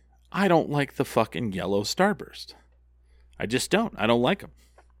me, I don't like the fucking yellow Starburst. I just don't. I don't like them.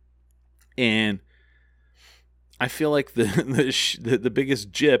 And I feel like the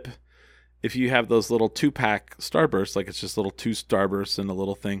biggest jip, if you have those little 2-pack Starbursts, like it's just little 2 Starbursts and a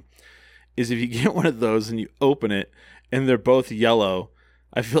little thing, is if you get one of those and you open it and they're both yellow,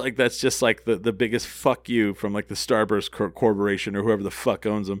 I feel like that's just like the biggest fuck you from like the Starburst Corporation or whoever the fuck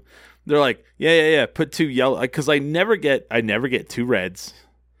owns them. They're like, yeah, put 2 yellow, because I never get 2 reds.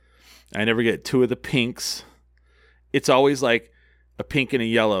 I never get 2 of the pinks. It's always like a pink and a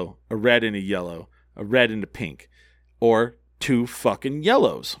yellow, a red and a yellow, a red and a pink, or 2 fucking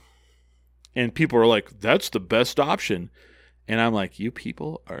yellows. And people are like, that's the best option. And I'm like, you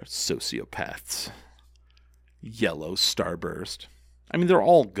people are sociopaths. Yellow Starburst. They're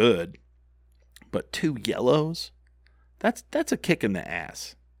all good, but 2 yellows? That's a kick in the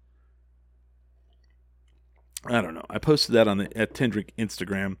ass. I don't know. I posted that at Tendrink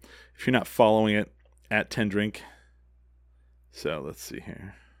Instagram. If you're not following it, at Tendrink. So let's see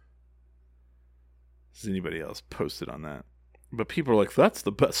here. Does anybody else posted on that? But people are like, that's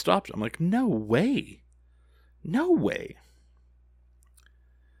the best option. I'm like, no way. No way.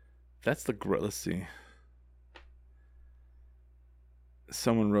 That's let's see.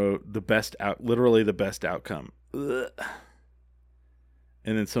 Someone wrote literally the best outcome. Ugh.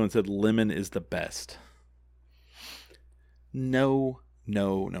 And then someone said lemon is the best. No.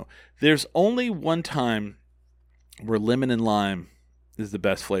 There's only one time where lemon and lime is the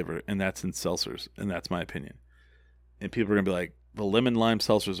best flavor, and that's in seltzers, and that's my opinion. And people are gonna be like, the lemon lime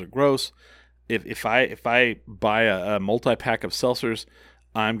seltzers are gross. If I buy a multi-pack of seltzers,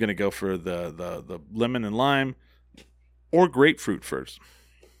 I'm gonna go for the lemon and lime. or grapefruit first.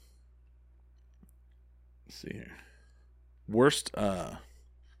 Let's see here. Worst, God,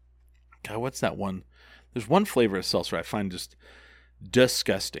 what's that one? There's one flavor of seltzer I find just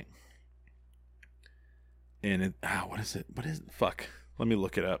disgusting. And it, what is it? What is it? Fuck. Let me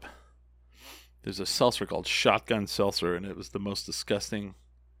look it up. There's a seltzer called Shotgun Seltzer, and it was the most disgusting,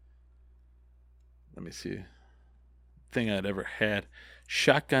 let me see, thing I'd ever had.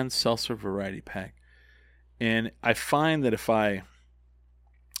 Shotgun Seltzer Variety Pack. And I find that if I,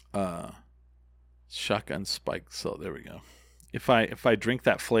 Shotgun Spike, so there we go. If I drink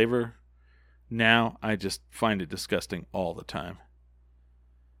that flavor now, I just find it disgusting all the time.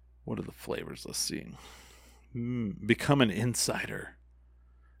 What are the flavors? Let's see. Become an insider.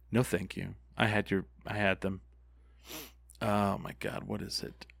 No, thank you. I had them. Oh my God, what is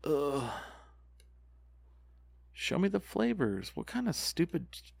it? Show me the flavors. What kind of stupid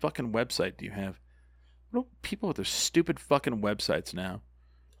fucking website do you have? What are people with their stupid fucking websites now?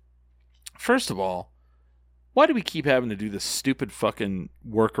 First of all, why do we keep having to do this stupid fucking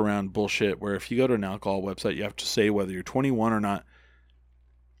workaround bullshit where if you go to an alcohol website, you have to say whether you're 21 or not?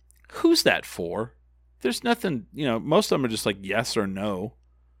 Who's that for? There's nothing, most of them are just like yes or no.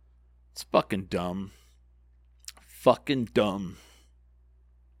 It's fucking dumb. Fucking dumb.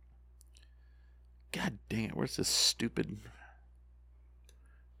 God dang it. Where's this stupid?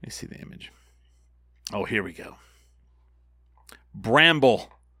 Let me see the image. Oh, here we go. Bramble.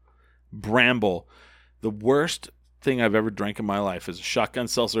 The worst thing I've ever drank in my life is a Shotgun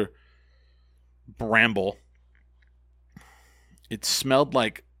Seltzer Bramble. It smelled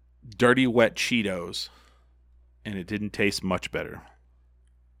like dirty, wet Cheetos, and it didn't taste much better.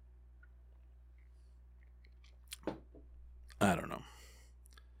 I don't know.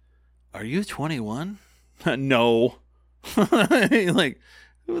 Are you 21? No. Like,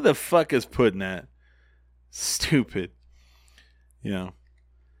 who the fuck is putting that? Stupid.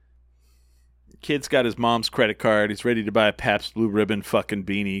 Kid's got his mom's credit card. He's ready to buy a Pabst Blue Ribbon fucking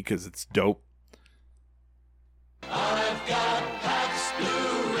beanie because it's dope. I've got Pabst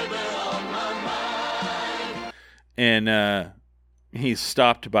Blue Ribbon on my mind. And he's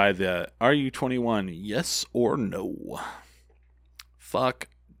stopped by the, are you 21? Yes or no? Fuck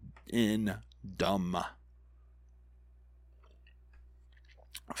in dumb.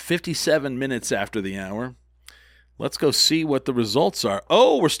 57 minutes after the hour. Let's go see what the results are.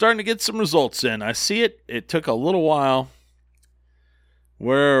 Oh, we're starting to get some results in. I see it. It took a little while.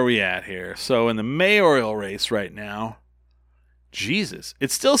 Where are we at here? So in the mayoral race right now, Jesus,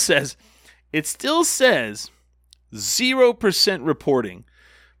 it still says 0% reporting,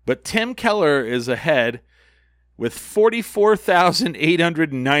 but Tim Keller is ahead with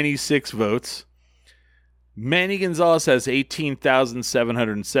 44,896 votes. Manny Gonzalez has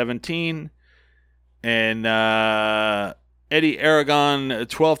 18,717. And Eddie Aragon,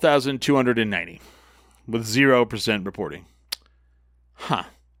 12,290 with 0% reporting. Huh.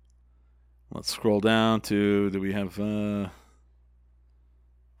 Let's scroll down to, do we have,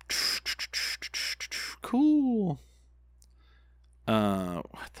 cool.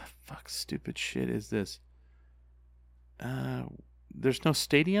 What the fuck stupid shit is this? There's no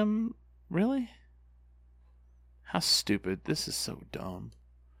stadium? Really? How stupid. This is so dumb.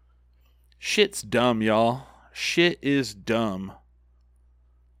 Shit's dumb, y'all. Shit is dumb.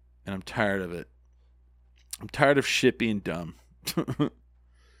 And I'm tired of it. I'm tired of shit being dumb.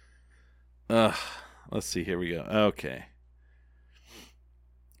 Let's see. Here we go. Okay.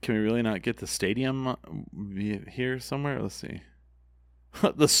 Can we really not get the stadium here somewhere? Let's see.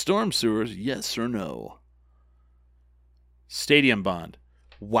 The storm sewers, yes or no? Stadium bond.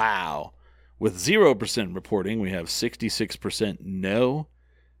 Wow. With 0% reporting, we have 66% no.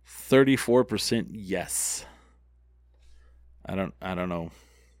 34% yes. I don't know.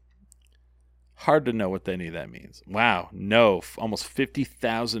 Hard to know what any of that means. Wow. No. Almost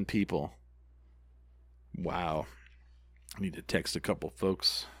 50,000 people. Wow. I need to text a couple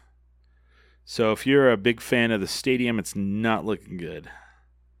folks. So if you're a big fan of the stadium, it's not looking good.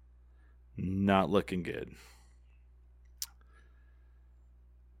 Not looking good.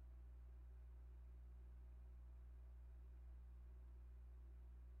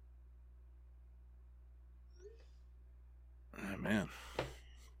 Man,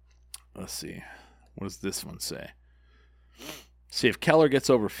 let's see. What does this one say? See, if Keller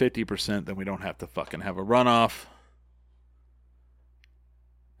gets over 50%, then we don't have to fucking have a runoff.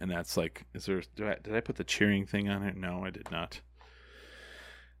 And that's like, did I put the cheering thing on it? No, I did not.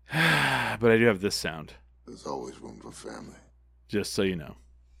 But I do have this sound. There's always room for family. Just so you know.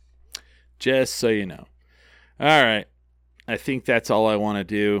 Just so you know. All right. I think that's all I want to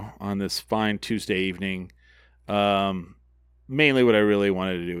do on this fine Tuesday evening. mainly what I really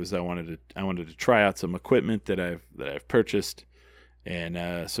wanted to do is I wanted to try out some equipment that I've purchased,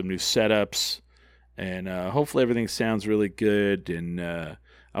 and some new setups, and hopefully everything sounds really good. And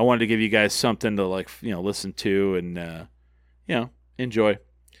I wanted to give you guys something to listen to and enjoy.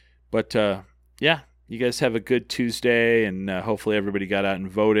 But yeah, you guys have a good Tuesday, and hopefully everybody got out and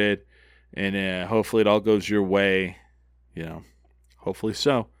voted, and hopefully it all goes your way. Hopefully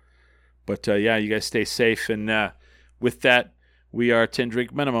so. But yeah, you guys stay safe, and with that, we are 10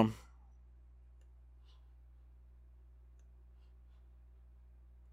 Drink Minimum.